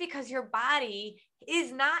 that is because your body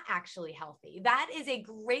is not actually healthy. That is a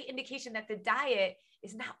great indication that the diet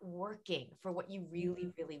is not working for what you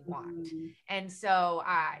really, really want. And so,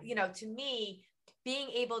 to me, being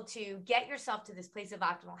able to get yourself to this place of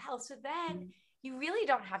optimal health, so then you really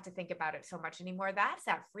don't have to think about it so much anymore. That's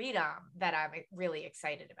that freedom that I'm really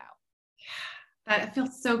excited about. That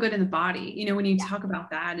feels so good in the body, when you talk about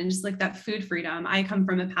that and just like that food freedom. I come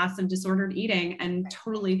from a passive disordered eating and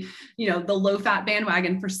totally, the low fat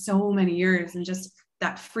bandwagon for so many years, and just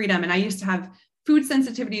that freedom. And I used to have food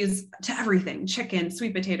sensitivities to everything, chicken,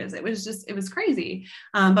 sweet potatoes. It was crazy.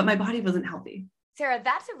 But my body wasn't healthy. Sarah,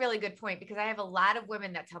 that's a really good point, because I have a lot of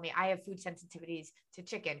women that tell me I have food sensitivities to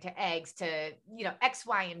chicken, to eggs, to, X,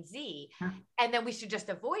 Y, and Z. Yeah. And then we should just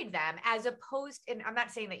avoid them, as opposed, and I'm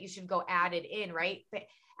not saying that you should go add it in, right? But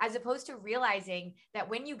as opposed to realizing that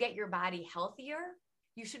when you get your body healthier,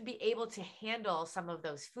 you should be able to handle some of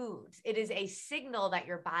those foods. It is a signal that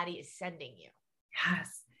your body is sending you.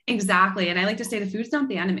 Yes, exactly. And I like to say the food's not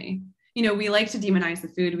the enemy. We like to demonize the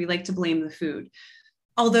food. We like to blame the food.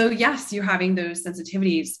 Although, yes, you're having those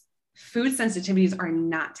sensitivities, food sensitivities are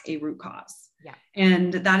not a root cause. Yeah.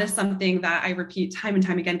 And that is something that I repeat time and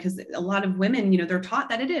time again, because a lot of women, they're taught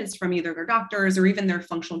that it is from either their doctors or even their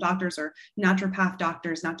functional doctors or naturopath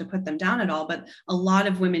doctors, not to put them down at all. But a lot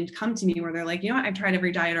of women come to me where they're like, I've tried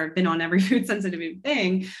every diet, or I've been on every food sensitivity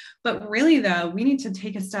thing. But really, though, we need to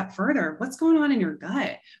take a step further. What's going on in your gut?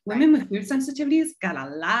 Right. Women with food sensitivities got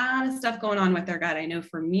a lot of stuff going on with their gut. I know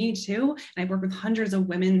for me too. And I've worked with hundreds of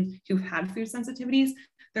women who've had food sensitivities.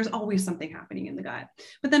 There's always something happening in the gut.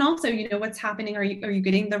 But then also, what's happening? Are you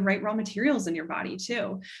getting the right raw materials in your body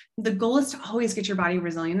too? The goal is to always get your body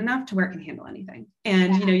resilient enough to where it can handle anything.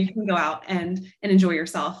 And, you can go out and enjoy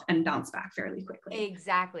yourself and bounce back fairly quickly.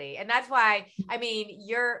 Exactly. And that's why,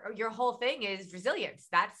 your whole thing is resilience.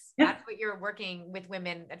 That's what you're working with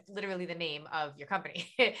women. That's literally the name of your company.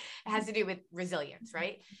 It has to do with resilience,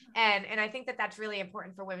 right? And I think that that's really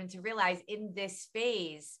important for women to realize in this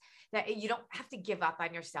phase, that you don't have to give up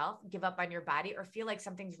on yourself, give up on your body, or feel like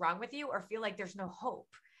something's wrong with you, or feel like there's no hope.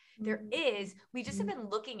 There is. We just have been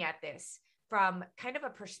looking at this from kind of a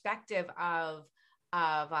perspective of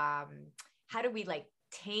how do we like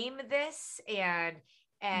tame this, and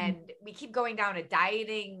we keep going down a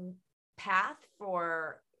dieting path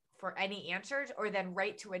for any answers, or then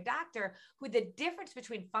right to a doctor who the difference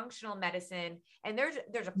between functional medicine, and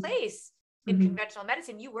there's a place in conventional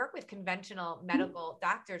medicine. You work with conventional medical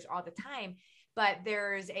doctors all the time, but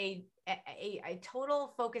there's a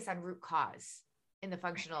total focus on root cause in the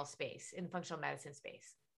functional space, in the functional medicine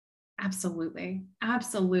space. Absolutely.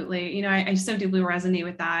 Absolutely. I so deeply resonate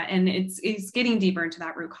with that. And it's getting deeper into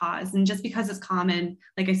that root cause. And just because it's common,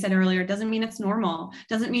 like I said earlier, doesn't mean it's normal.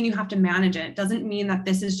 Doesn't mean you have to manage it. Doesn't mean that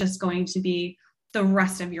this is just going to be the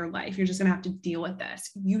rest of your life. You're just going to have to deal with this.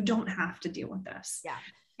 You don't have to deal with this. Yeah.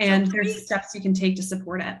 And there's steps you can take to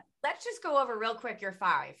support it. Let's just go over real quick your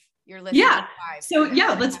 5. Your list. Yeah. So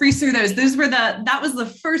let's breeze through those. That was the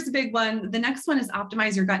first big one. The next one is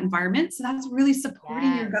optimize your gut environment. So that's really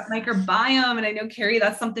supporting your gut microbiome. And I know, Carrie,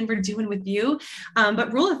 that's something we're doing with you.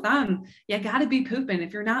 But rule of thumb, you got to be pooping.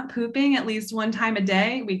 If you're not pooping at least one time a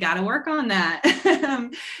day, we got to work on that.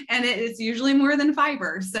 And it's usually more than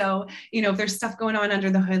fiber. So, if there's stuff going on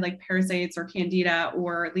under the hood, like parasites or candida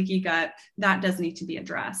or leaky gut, that does need to be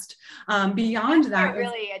addressed. Beyond that,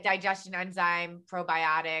 really a digestion enzyme,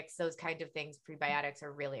 probiotics, those kind of things, prebiotics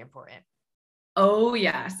are really important. Oh,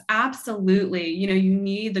 yes, absolutely. You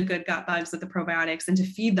need the good gut bugs with the probiotics and to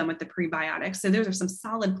feed them with the prebiotics. So those are some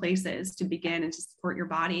solid places to begin and to support your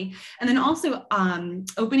body. And then also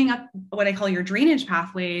opening up what I call your drainage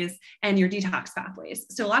pathways and your detox pathways.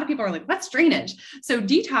 So a lot of people are like, what's drainage? So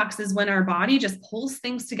detox is when our body just pulls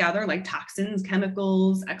things together like toxins,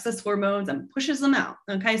 chemicals, excess hormones, and pushes them out.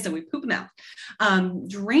 Okay. So we poop them out.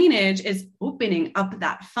 Drainage is opening up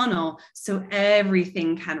that funnel so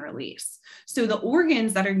everything can release. So So the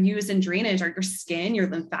organs that are used in drainage are your skin, your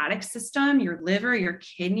lymphatic system, your liver, your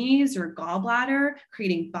kidneys, your gallbladder,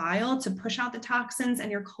 creating bile to push out the toxins,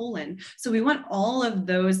 and your colon. So we want all of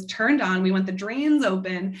those turned on. We want the drains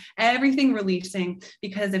open, everything releasing,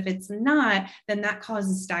 because if it's not, then that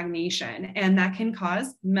causes stagnation, and that can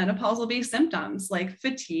cause menopausal based symptoms like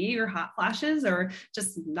fatigue or hot flashes or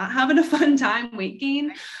just not having a fun time, weight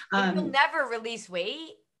gain. You'll never release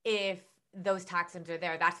weight if those toxins are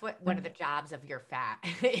there. That's what one of the jobs of your fat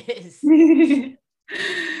is.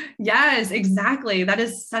 Yes, exactly. That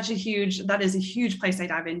is a huge place I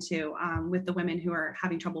dive into with the women who are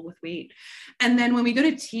having trouble with weight. And then when we go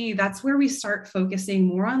to tea, that's where we start focusing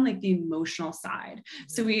more on like the emotional side.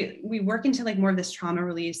 So we work into like more of this trauma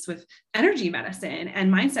release with energy medicine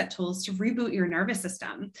and mindset tools to reboot your nervous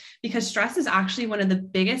system, because stress is actually one of the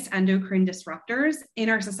biggest endocrine disruptors in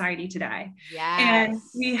our society today. Yes. And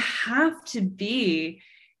we have to be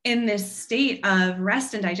in this state of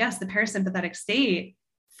rest and digest, the parasympathetic state,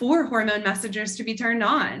 for hormone messengers to be turned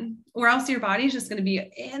on, or else your body's just going to be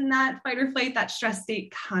in that fight or flight, that stress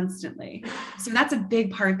state constantly. So that's a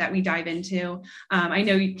big part that we dive into. I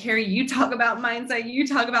know, Carrie, you talk about mindset, you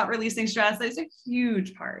talk about releasing stress. That's a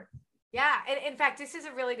huge part. Yeah. And in fact, this is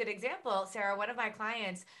a really good example, Sarah. One of my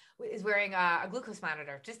clients is wearing a glucose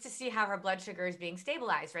monitor just to see how her blood sugar is being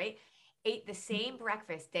stabilized, right? Ate the same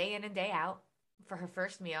breakfast day in and day out for her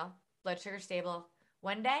first meal, blood sugar stable.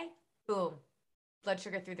 One day, boom, blood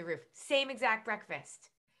sugar through the roof. Same exact breakfast.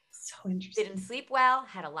 So interesting. Didn't sleep well,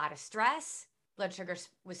 had a lot of stress, blood sugar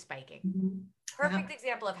was spiking. Mm-hmm. Perfect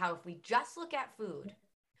example of how if we just look at food,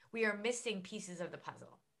 we are missing pieces of the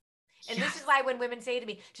puzzle. And this is why when women say to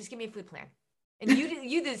me, just give me a food plan. And you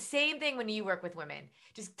do the same thing when you work with women.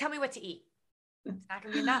 Just tell me what to eat. It's not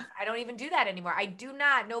going to be enough. I don't even do that anymore.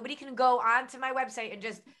 Nobody can go onto my website and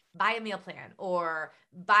just buy a meal plan or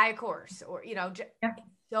buy a course or,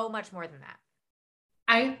 so much more than that.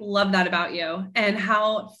 I love that about you and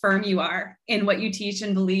how firm you are in what you teach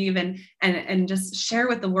and believe and just share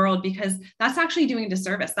with the world, because that's actually doing a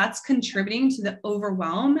disservice. That's contributing to the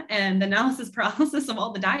overwhelm and the analysis paralysis of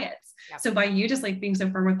all the diets. Yep. So by you just like being so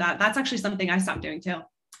firm with that, that's actually something I stopped doing too.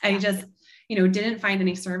 I just, didn't find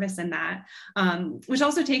any service in that, which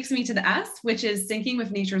also takes me to the S, which is syncing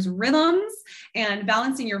with nature's rhythms and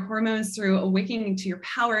balancing your hormones through awakening to your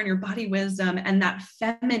power and your body wisdom and that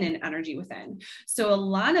feminine energy within. So a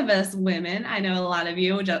lot of us women, I know a lot of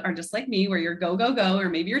you are just like me, where you're go, go, go, or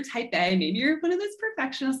maybe you're type A, maybe you're one of those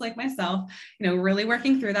perfectionists like myself, really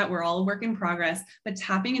working through that. We're all a work in progress, but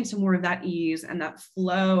tapping into more of that ease and that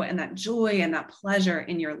flow and that joy and that pleasure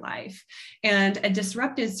in your life. And a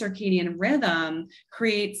disrupted circadian rhythm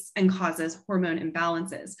creates and causes hormone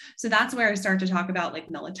imbalances. So that's where I start to talk about like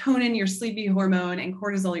melatonin, your sleepy hormone, and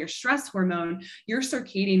cortisol, your stress hormone. Your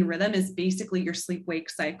circadian rhythm is basically your sleep-wake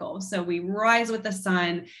cycle. So we rise with the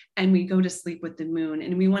sun and we go to sleep with the moon.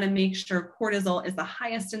 And we want to make sure cortisol is the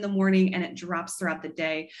highest in the morning and it drops throughout the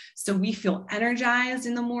day. So we feel energized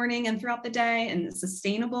in the morning and throughout the day and it's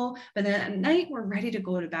sustainable. But then at night, we're ready to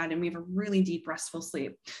go to bed and we have a really deep, restful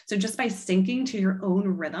sleep. So just by syncing to your own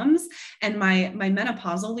rhythms. And my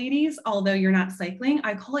menopausal ladies, although you're not cycling,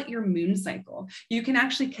 I call it your moon cycle. You can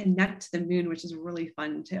actually connect to the moon, which is really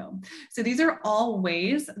fun too. So these are all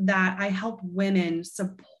ways that I help women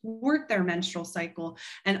support their menstrual cycle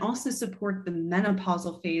and also support the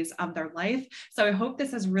menopausal phase of their life. So I hope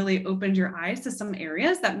this has really opened your eyes to some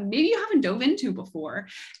areas that maybe you haven't dove into before.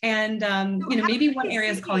 And, maybe one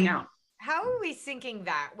area is calling out. How are we syncing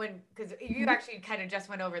that because you actually kind of just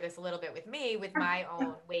went over this a little bit with me with my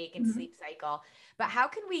own wake and sleep cycle, but how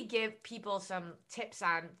can we give people some tips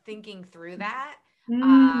on thinking through that? You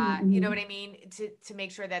know what I mean? To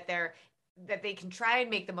make sure that they can try and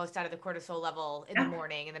make the most out of the cortisol level in the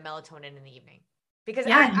morning and the melatonin in the evening, because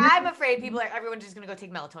I'm afraid everyone's just going to go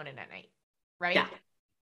take melatonin at night. Right.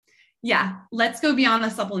 Yeah. Let's go beyond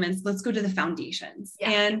the supplements. Let's go to the foundations.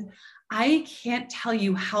 Yeah. And I can't tell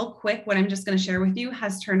you how quick what I'm just going to share with you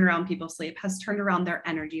has turned around people's sleep, has turned around their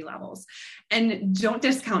energy levels. And don't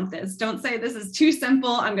discount this. Don't say this is too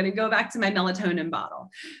simple. I'm going to go back to my melatonin bottle.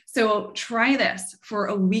 So try this for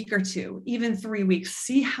a week or two, even 3 weeks,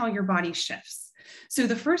 see how your body shifts. So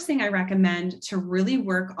the first thing I recommend to really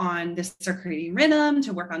work on this circadian rhythm,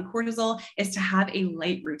 to work on cortisol, is to have a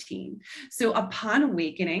light routine. So upon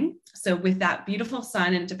awakening, so with that beautiful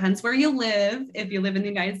sun, and it depends where you live. If you live in the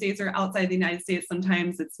United States or outside the United States,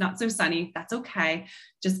 sometimes it's not so sunny. That's okay.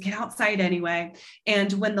 Just get outside anyway.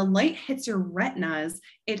 And when the light hits your retinas,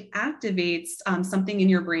 it activates something in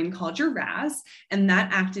your brain called your RAS, and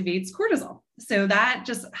that activates cortisol. So that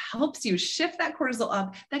just helps you shift that cortisol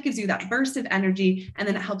up. That gives you that burst of energy, and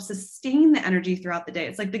then it helps sustain the energy throughout the day.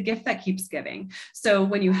 It's like the gift that keeps giving. So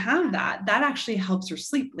when you have that, that actually helps your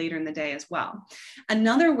sleep later in the day as well.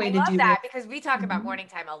 Another way to do that, it, because we talk about morning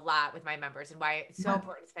time a lot with my members, and why it's so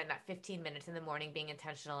important to spend that 15 minutes in the morning being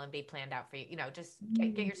intentional and be planned out for you. Just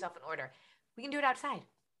get yourself in order. We can do it outside.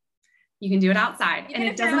 You can do it outside. Even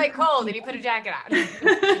if you're like cold and you put a jacket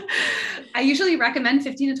on. I usually recommend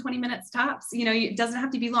 15 to 20 minutes tops. It doesn't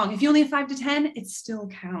have to be long. If you only have 5 to 10, it still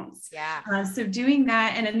counts. Yeah. So doing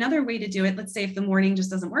that. And another way to do it, let's say if the morning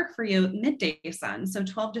just doesn't work for you, midday sun. So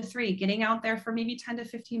 12 to 3, getting out there for maybe 10 to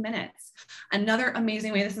 15 minutes. Another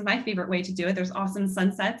amazing way, this is my favorite way to do it. There's awesome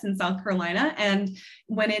sunsets in South Carolina. And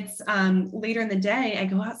when it's later in the day, I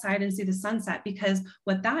go outside and see the sunset, because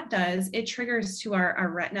what that does, it triggers to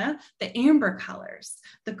our retina, the amber colors,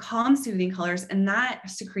 the calm, soothing colors, and that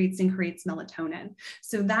secretes and creates melatonin.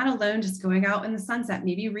 So that alone, just going out in the sunset,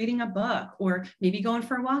 maybe reading a book, or maybe going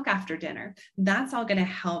for a walk after dinner, that's all going to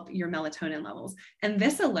help your melatonin levels. And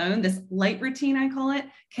this alone, this light routine, I call it,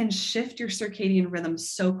 can shift your circadian rhythm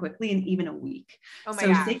so quickly in even a week. Oh my so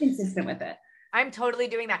gosh. Stay consistent with it. I'm totally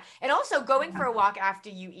doing that. And also going for a walk after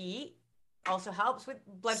you eat also helps with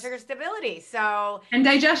blood sugar stability. And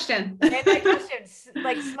digestion.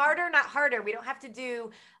 Like smarter, not harder. We don't have to do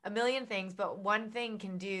a million things, but one thing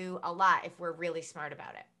can do a lot if we're really smart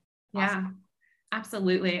about it. Awesome. Yeah,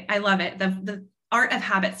 absolutely. I love it. The art of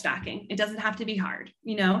habit stacking. It doesn't have to be hard,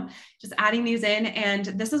 just adding these in. And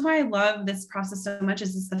this is why I love this process so much,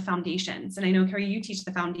 is the foundations. And I know, Carrie, you teach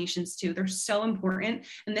the foundations too. They're so important.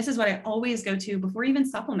 And this is what I always go to before even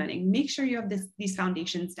supplementing. Make sure you have these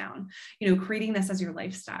foundations down, creating this as your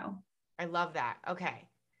lifestyle. I love that. Okay.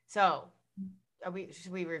 So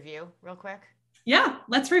should we review real quick? Yeah,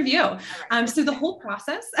 let's review. Right. So the whole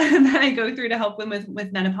process that I go through to help women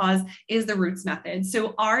with menopause is the Roots method.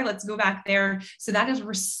 So let's go back there. So that is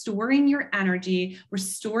restoring your energy,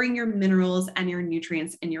 restoring your minerals and your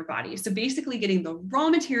nutrients in your body. So basically getting the raw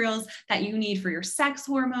materials that you need for your sex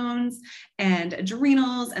hormones and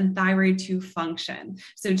adrenals and thyroid to function.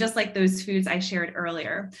 So just like those foods I shared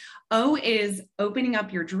earlier. O is opening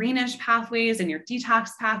up your drainage pathways and your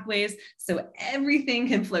detox pathways, so everything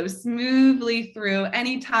can flow smoothly through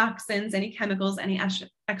any toxins, any chemicals, any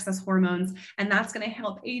excess hormones. And that's going to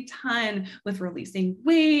help a ton with releasing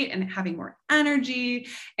weight and having more energy.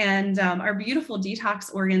 And our beautiful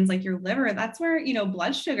detox organs like your liver, that's where,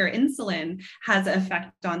 blood sugar, insulin has an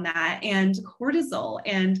effect on that, and cortisol,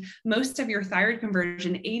 and most of your thyroid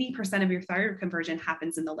conversion, 80% of your thyroid conversion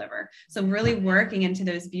happens in the liver. So really working into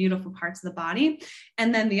those beautiful parts of the body.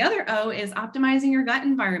 And then the other O is optimizing your gut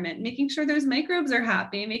environment, making sure those microbes are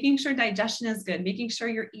happy, making sure digestion is good, making sure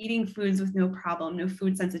you're eating foods with no problem, no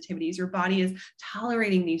food sensitivities. Your body is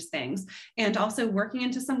tolerating these things, and also working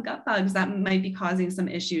into some gut bugs that might be causing some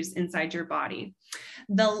issues inside your body.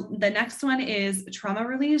 The next one is trauma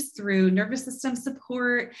release through nervous system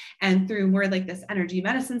support and through more like this energy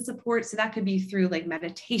medicine support. So that could be through like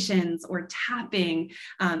meditations or tapping,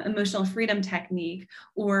 emotional freedom technique,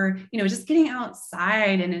 or, just getting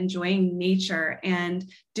outside and enjoying nature and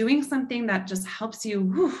doing something that just helps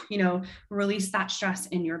you, release that stress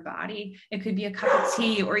in your body. It could be a cup of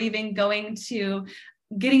tea, or even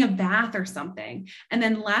getting a bath or something. And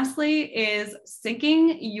then lastly is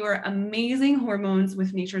syncing your amazing hormones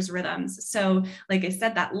with nature's rhythms. So like I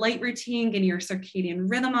said, that light routine, getting your circadian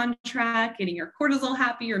rhythm on track, getting your cortisol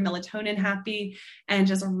happy, your melatonin happy, and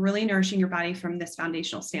just really nourishing your body from this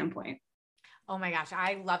foundational standpoint. Oh my gosh,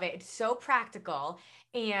 I love it. It's so practical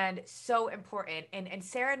and so important. And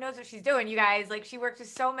Sarah knows what she's doing, you guys. Like, she works with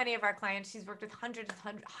so many of our clients. She's worked with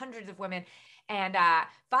hundreds of women. And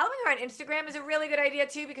following her on Instagram is a really good idea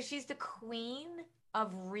too, because she's the queen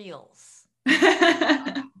of reels.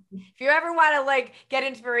 If you ever want to like get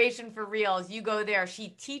inspiration for reels, you go there. She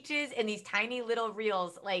teaches in these tiny little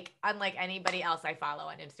reels, like unlike anybody else I follow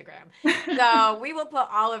on Instagram. So we will put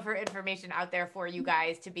all of her information out there for you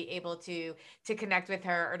guys to be able to connect with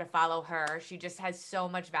her or to follow her. She just has so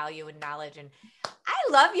much value and knowledge. And I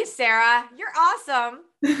love you, Sarah. You're awesome.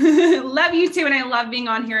 Love you too. And I love being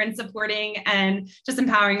on here and supporting and just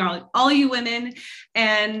empowering all you women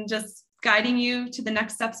and just guiding you to the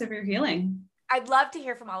next steps of your healing. I'd love to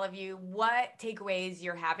hear from all of you what takeaways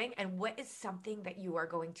you're having and what is something that you are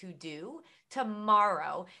going to do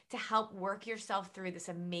tomorrow to help work yourself through this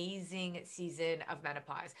amazing season of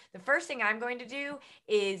menopause. The first thing I'm going to do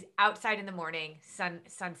is outside in the morning,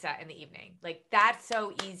 sunset in the evening. Like, that's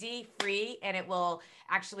so easy, free, and it will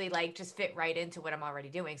actually like just fit right into what I'm already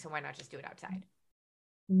doing. So why not just do it outside?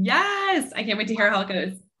 Yes. I can't wait to hear how it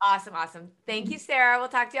goes. Awesome. Thank you, Sarah. We'll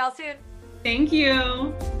talk to y'all soon. Thank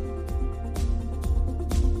you.